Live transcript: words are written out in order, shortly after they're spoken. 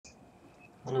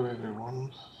Hello everyone,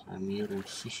 I'm here in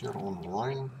Fisher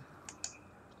Online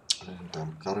and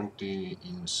I'm currently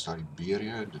in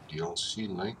Siberia, the DLC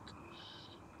lake.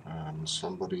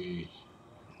 Somebody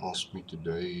asked me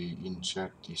today in chat,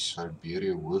 is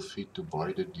Siberia worth it to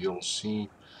buy the DLC?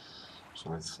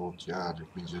 So I thought, yeah,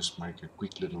 let me just make a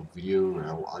quick little video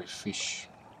how I fish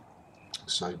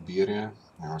Siberia.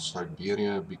 Now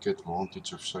Siberia, big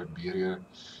advantage of Siberia,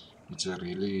 it's a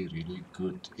really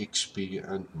good XP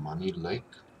and money lake.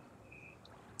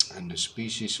 And the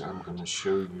species I'm going to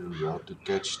show you how to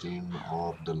catch them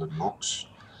are the Lenoks,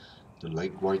 the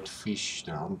lake whitefish,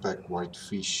 the humpback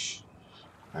whitefish,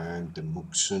 and the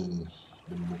Muksuns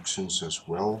as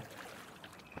well,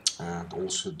 and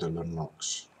also the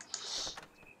Lenoks.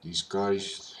 These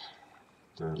guys,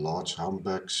 the large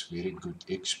humpbacks, very good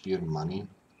XP and money.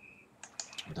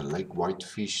 The lake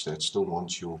whitefish, that's the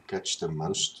ones you'll catch the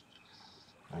most,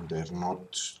 and they're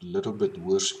not a little bit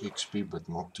worse XP, but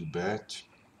not too bad.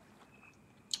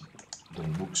 The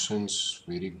Muksuns,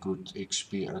 very good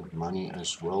XP and money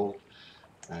as well.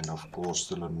 And of course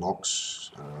the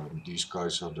Lenoks, these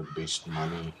guys are the best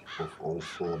money of all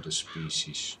four the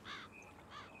species.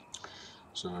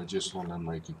 So I just want to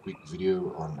make a quick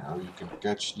video on how you can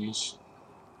catch these.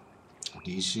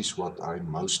 This is what I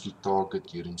mostly target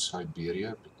here in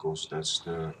Siberia because that's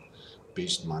the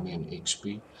best money and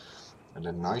XP. And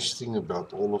the nice thing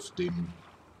about all of them,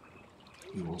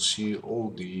 you will see all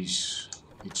these,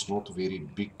 it's not very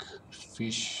big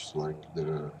fish, like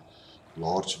the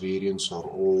large variants are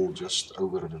all just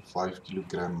over the 5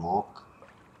 kilogram mark.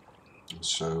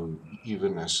 So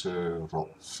even as a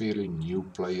fairly new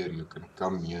player, you can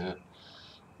come here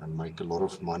and make a lot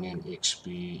of money and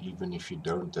XP even if you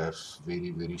don't have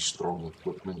very strong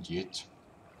equipment yet.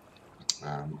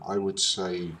 I would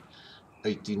say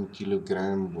 18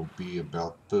 kilogram will be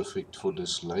about perfect for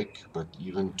this lake, but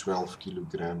even 12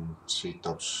 kilogram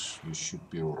setups you should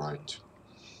be alright.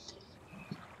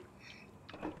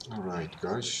 Alright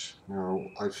guys, now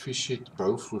I fish it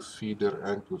both with feeder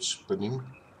and with spinning.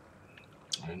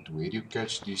 And where you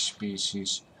catch these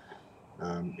species,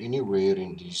 anywhere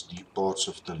in these deep parts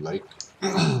of the lake,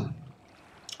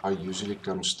 I usually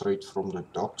come straight from the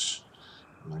docks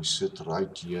and I sit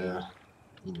right here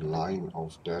in line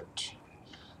of that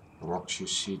rocks you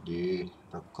see there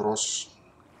across.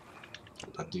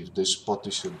 But if this spot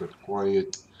is a bit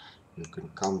quiet, you can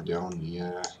come down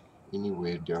here,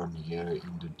 anywhere down here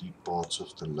in the deep parts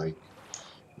of the lake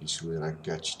is where I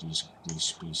catch these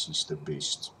species the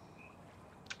best.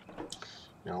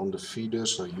 Now on the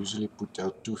feeders, I usually put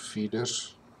out 2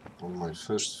 feeders. On my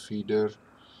first feeder,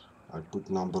 I put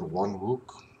number 1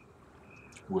 hook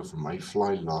with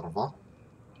mayfly larva.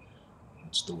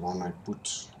 It's the one I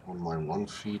put on my 1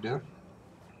 feeder.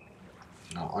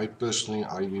 Now I personally,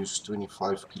 I use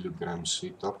 25 kilogram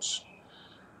setups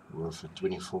with a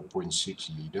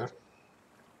 24.6 leader.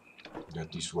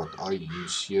 That is what I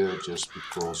use here just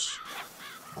because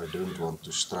I don't want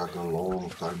to struggle a long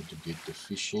time to get the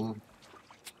fish in.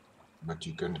 But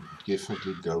you can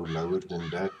definitely go lower than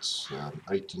that.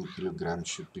 18 kilograms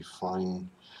should be fine.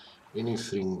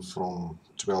 Anything from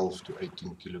 12 to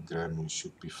 18 kilograms you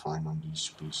should be fine on these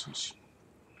species.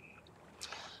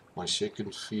 My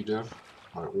second feeder,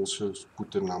 I also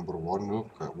put a number 1 hook.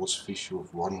 I always fish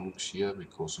with 1 hooks here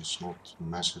because it's not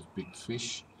massive big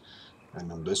fish. And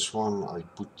on this one I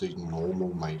put the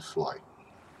normal mayfly.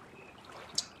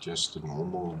 Just the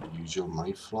normal usual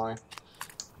mayfly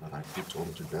that I put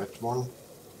onto that one.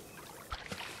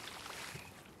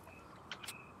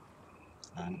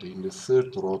 And in the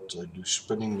third rod I do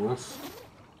spinning with.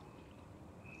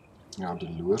 Now the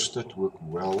lures that work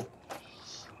well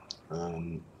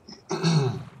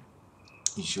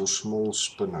is your small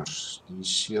spinners. These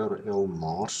CRL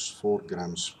Mars 4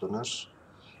 gram spinners.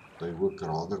 They work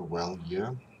rather well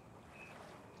here.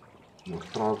 Your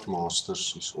Trout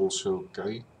Masters is also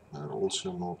okay. They're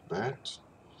also not bad.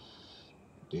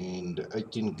 Then the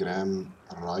 18 gram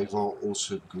Riva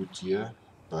also good here.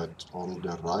 But on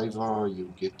the Riva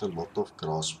you get a lot of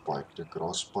grass pike. The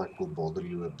grass pike will bother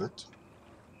you a bit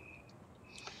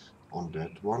on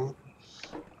that one.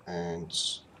 And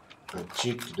a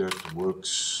jig that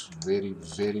works very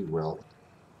well.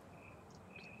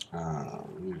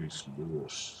 Where is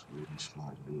lures? Where is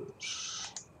my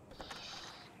lures?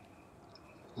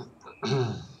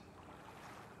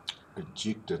 A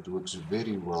jig that works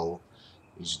very well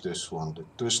is this one, the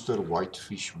Twister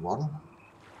Whitefish 1.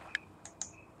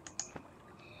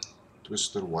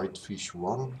 Twister Whitefish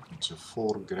 1, it's a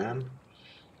 4 gram.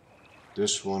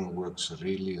 This one works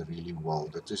really well.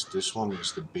 This one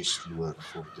is the best lure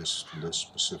for this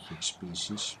specific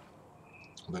species.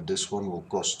 But this one will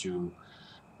cost you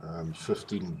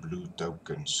 15 blue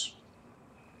tokens.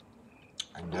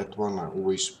 And that one I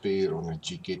always pair on a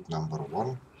jighead number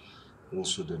 1,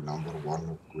 also the number 1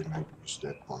 hook when I use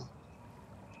that one.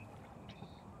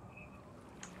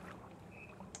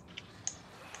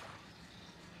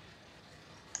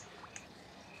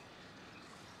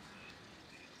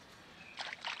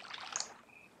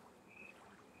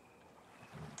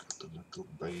 Got a little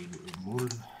baby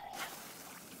Omul.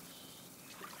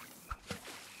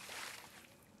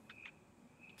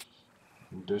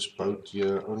 This boat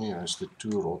here only has the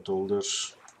 2 rod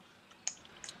holders,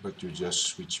 but you just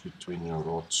switch between your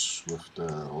rods with the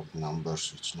rod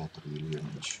numbers, it's not really an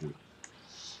issue.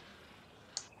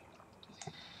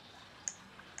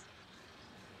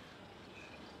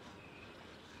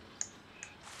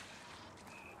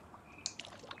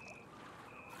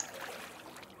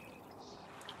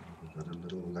 We've got a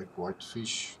little lake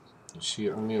whitefish. You see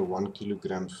only a 1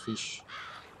 kilogram fish,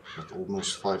 but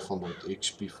almost 500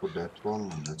 XP for that one,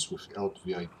 and that's without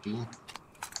VIP.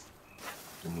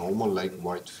 The normal lake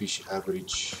whitefish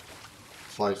average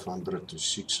 500 to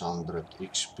 600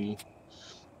 XP,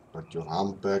 but your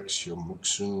humpbacks, your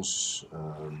muksuns,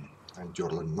 and your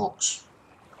lenoks,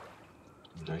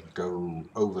 they go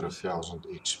over 1000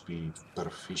 XP per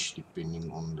fish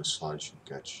depending on the size you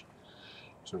catch.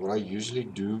 So what I usually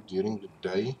do during the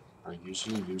day, I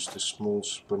usually use the small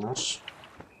spinners.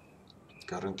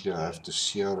 Currently I have the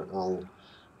CRL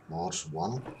Mars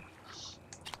 1,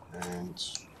 and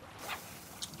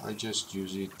I just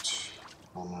use it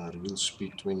on a reel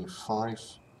speed 25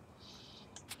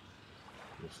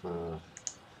 with a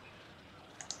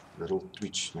little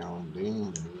twitch now and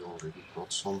then. We already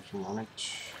got something on it.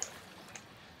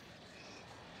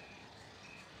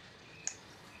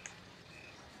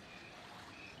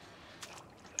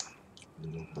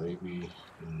 Little baby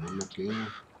in him again.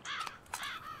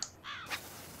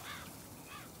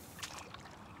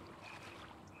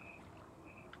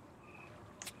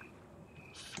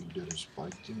 Feeder is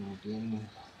biting again.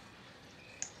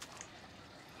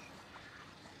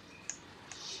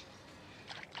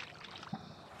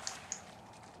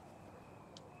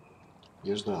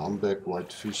 Here's the humpback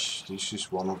whitefish. This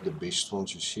is one of the best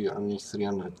ones. You see only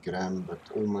 300 gram, but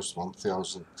almost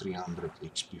 1300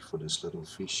 XP for this little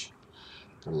fish.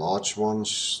 The large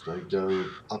ones, they go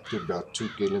up to about 2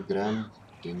 kilogram.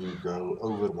 Then you go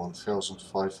over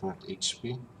 1500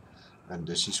 XP, and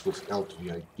this is without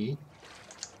VIP.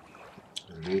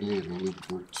 Really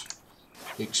good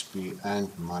XP and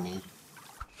money,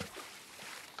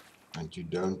 and you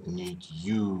don't need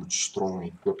huge strong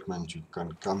equipment. You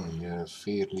can come here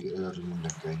fairly early in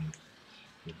the game.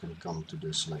 You can come to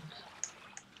this lake.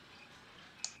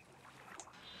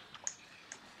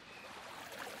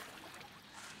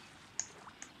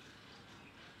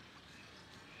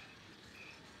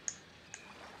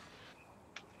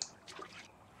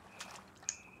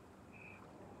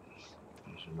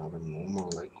 There's another normal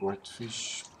lake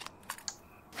whitefish.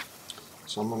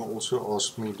 Someone also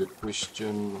asked me the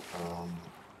question,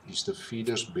 is the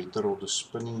feeders better or the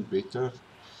spinning better?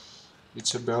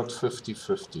 It's about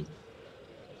 50-50.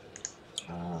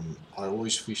 I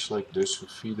always fish like this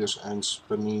with feeders and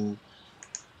spinning,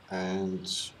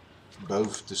 and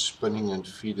both the spinning and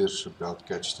feeders about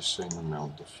catch the same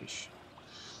amount of fish.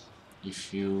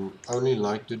 If you only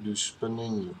like to do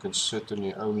spinning, you can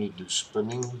certainly only do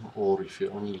spinning, or if you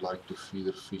only like to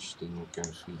feeder fish, then you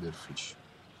can feeder fish.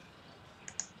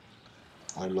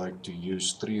 I like to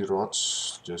use 3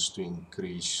 rods just to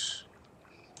increase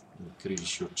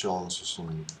your chances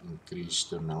and increase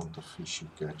the amount of fish you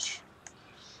catch.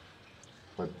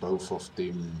 But both of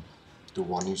them, the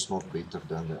one is not better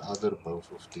than the other,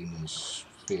 both of them is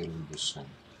fairly the same.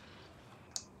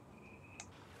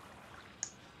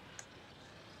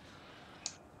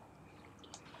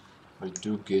 I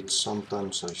do get,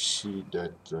 sometimes I see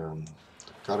that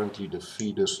currently the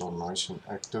feeders are nice and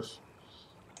active,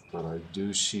 but I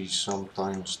do see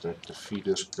sometimes that the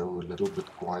feeders go a little bit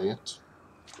quiet,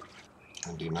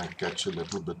 and then I catch a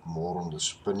little bit more on the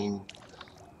spinning,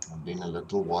 and then a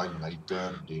little while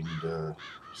later then the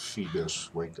feeders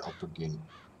wake up again.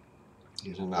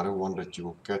 Here's another one that you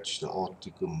will catch, the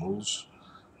Arctic Omuls,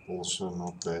 also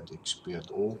not bad XP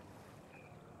at all.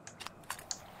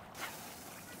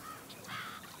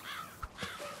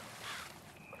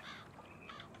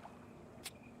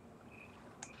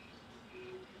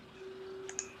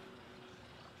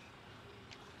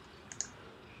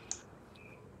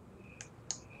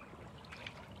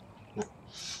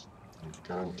 And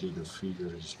currently the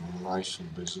feeder is nice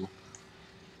and busy.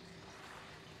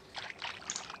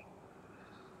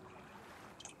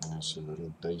 There's a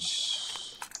little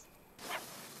dace.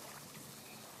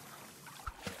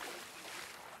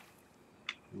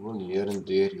 You will here and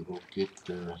there, you will get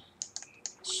the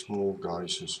small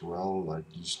guys as well,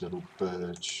 like these little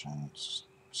perch and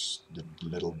the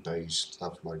little days,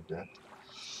 stuff like that.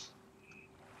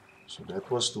 So that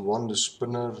was the one, the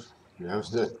spinner. We have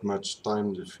that much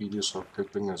time, the feeders are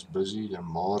keeping us busy. The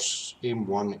Mars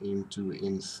M1, M2,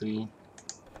 M3.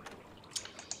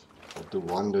 But the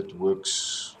one that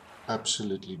works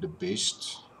absolutely the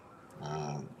best,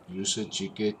 use a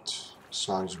jigget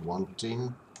size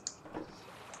 110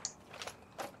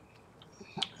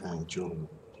 and your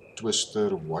twister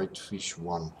Whitefish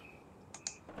 1.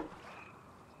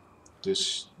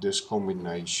 This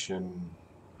combination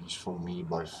is for me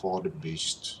by far the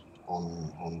best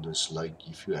on this lake.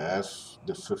 If you have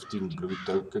the 15 blue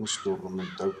tokens, tournament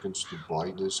tokens, to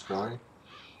buy this guy,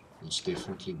 it's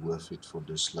definitely worth it for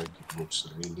this lake. It works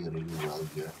really well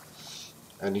here,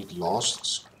 and it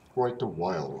lasts quite a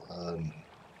while.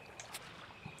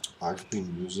 I've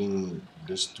been using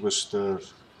this twister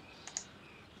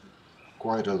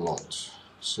quite a lot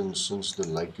since the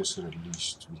lake is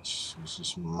released, which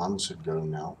is months ago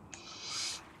now,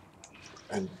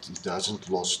 and it hasn't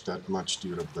lost that much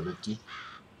durability.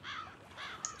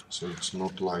 So it's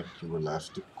not like you will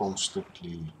have to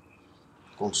constantly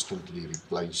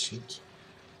replace it.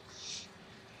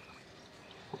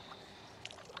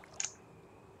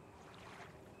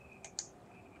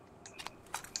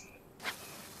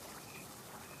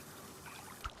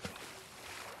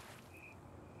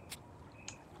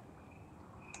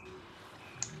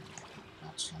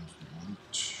 That's something right.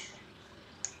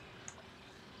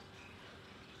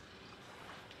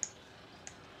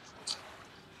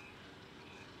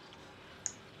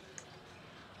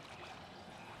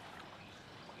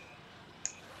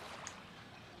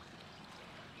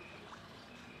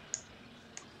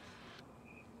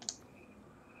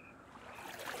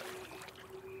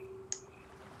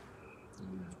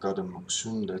 We've got a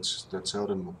Muksun. That's how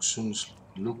the Muksuns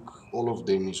look. All of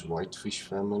them is Whitefish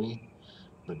family.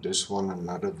 But this one,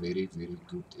 another very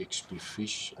good XP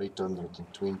fish,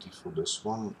 820 for this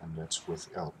one, and that's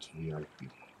without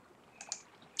VIP.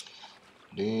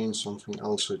 Then something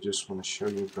else I just want to show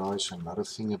you guys, another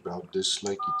thing about this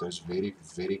lake, it has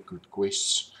very good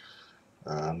quests.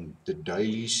 The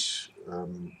dailies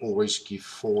always give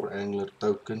 4 angler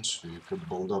tokens, so you can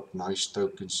build up nice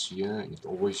tokens here. It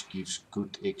always gives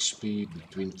good XP,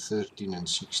 between 13 and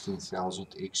 16,000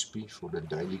 XP for the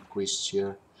daily quests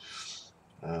here.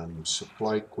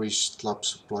 Supply quest, club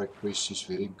supply quest is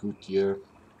very good here.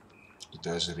 It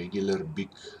has regular big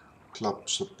club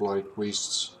supply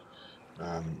quests.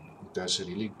 It has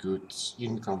really good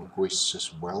income quests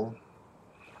as well,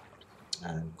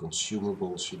 and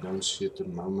consumables you don't see at the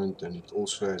moment, and it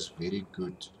also has very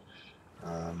good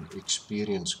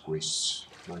experience quests,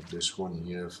 like this one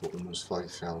here for almost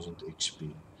 5,000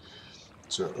 XP.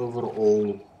 So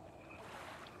overall,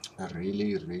 a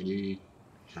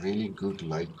really good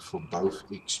lake for both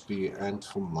XP and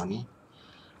for money.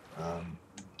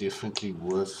 Definitely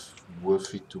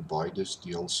worth it to buy this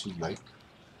DLC lake.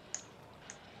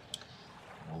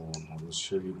 I will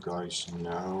show you guys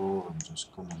now. I'm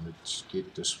just gonna let's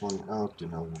get this one out,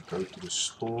 and I will go to the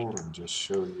store and just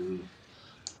show you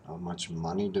how much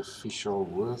money the fish are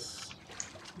worth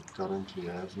we currently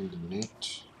have in the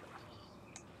net.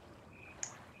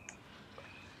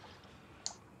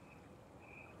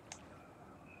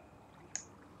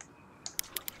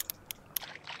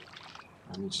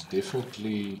 And it's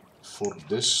definitely, for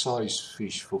this size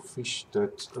fish, for fish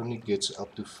that only gets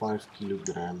up to 5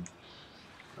 kilogram,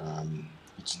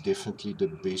 it's definitely the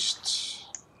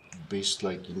best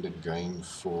like in the game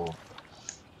for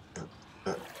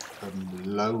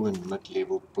low and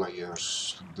mid-level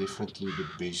players. Definitely the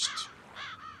best.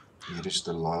 Here is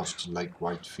the last lake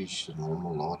whitefish, a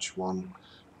normal large one,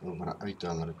 over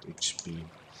 800 XP.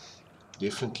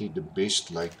 Definitely the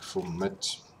best lake for mid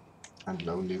and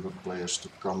low level players to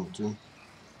come to.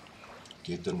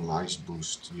 Get a nice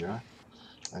boost here.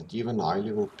 And even high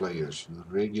level players, you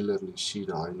regularly see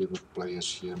the high level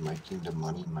players here making the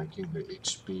money, making the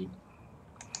XP.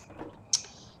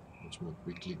 Let me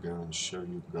quickly go and show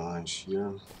you guys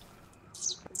here.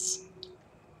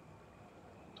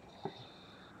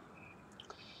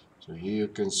 So here you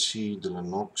can see the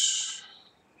Lenoks,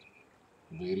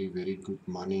 very good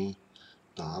money.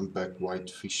 The Humpback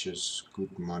whitefishes,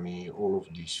 good money. All of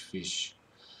these fish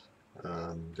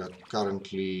got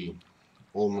currently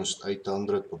almost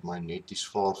 800, but my net is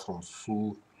far from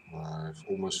full. I have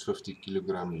almost 50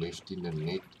 kilogram left in the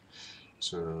net.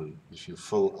 So if you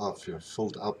have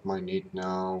filled up my net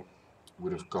now,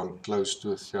 would have gone close to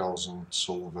 1,000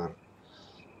 silver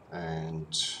and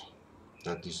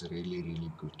that is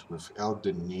really good without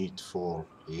the need for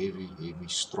heavy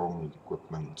strong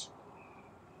equipment.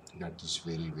 That is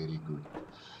very good.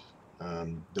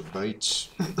 The baits,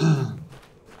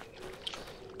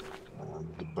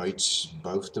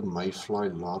 both the mayfly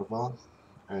larva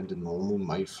and the normal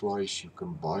mayflies you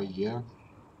can buy here.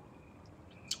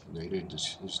 There it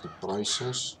is the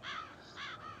prices.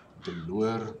 The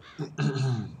lure,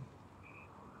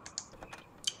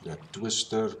 that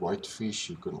twister whitefish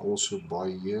you can also buy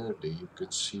here. There you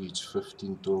can see it's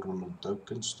 15 tournament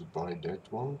tokens to buy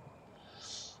that one.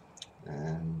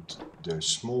 And the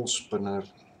small spinner,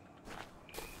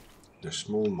 the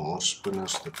small Mars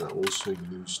spinners that I also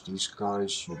use, these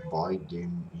guys you buy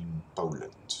them in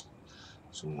Poland.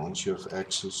 So once you have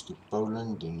access to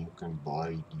Poland, then you can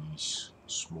buy these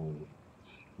small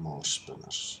Mars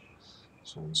spinners.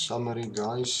 So in summary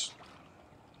guys,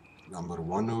 number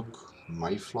 1 hook,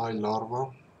 mayfly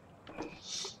larva.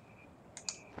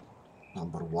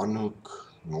 Number 1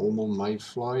 hook, normal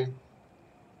mayfly.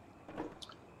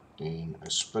 Then a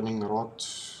spinning rod,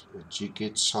 a jig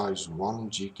head size 1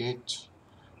 jig head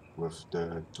with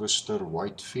the twister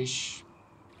whitefish,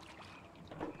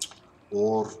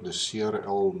 or the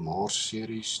CRL Mars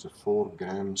series, the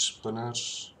 4-gram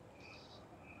spinners,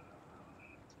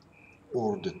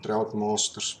 or the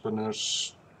Troutmaster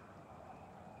spinners,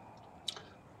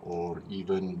 or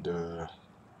even the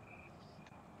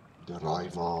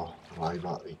Riva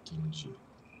 18G.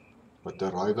 But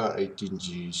the Riva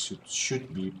 18G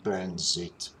should be plan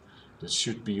Z. That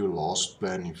should be your last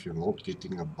plan if you're not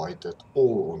getting a bite at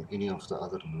all on any of the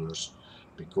other lures,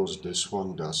 because this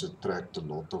one does attract a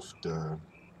lot of the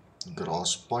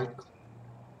grass pike,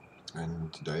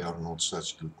 and they are not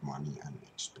such good money and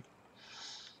XP.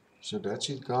 So that's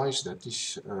it guys, that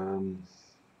is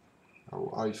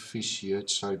how I fish here at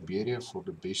Siberia for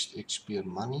the best XP and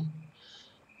money.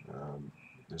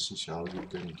 This is how you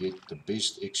can get the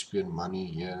best XP and money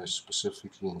here,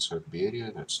 specifically in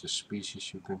Siberia. That's the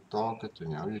species you can target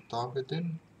and how you target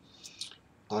them.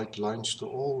 Tight lines to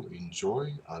all,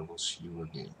 enjoy, I will see you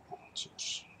again.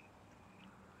 Cheers.